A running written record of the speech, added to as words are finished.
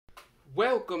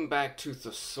Welcome back to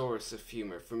the source of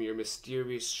humor from your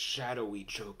mysterious, shadowy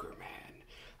Joker man.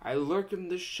 I lurk in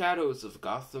the shadows of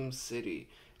Gotham City,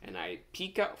 and I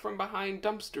peek out from behind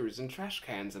dumpsters and trash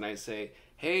cans, and I say,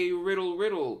 "Hey, riddle,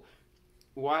 riddle,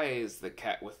 why is the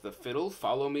cat with the fiddle?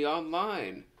 Follow me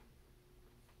online."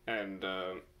 And,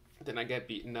 then I get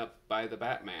beaten up by the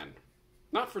Batman.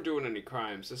 Not for doing any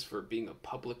crimes, just for being a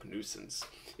public nuisance.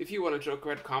 If you want a joke,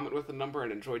 read, comment with a number,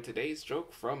 and enjoy today's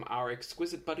joke from our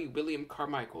exquisite buddy William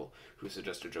Carmichael, who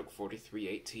suggested joke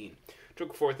 4318.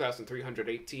 Joke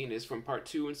 4318 is from Part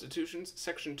 2 Institutions,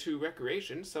 Section 2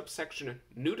 Recreation, subsection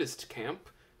Nudist Camp,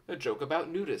 a joke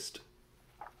about nudist.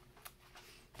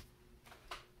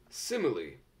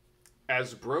 Simile,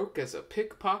 as broke as a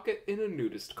pickpocket in a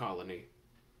nudist colony.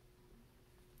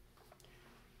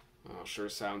 Oh, sure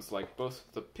sounds like both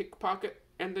the pickpocket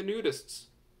and the nudists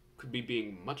could be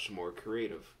being much more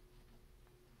creative.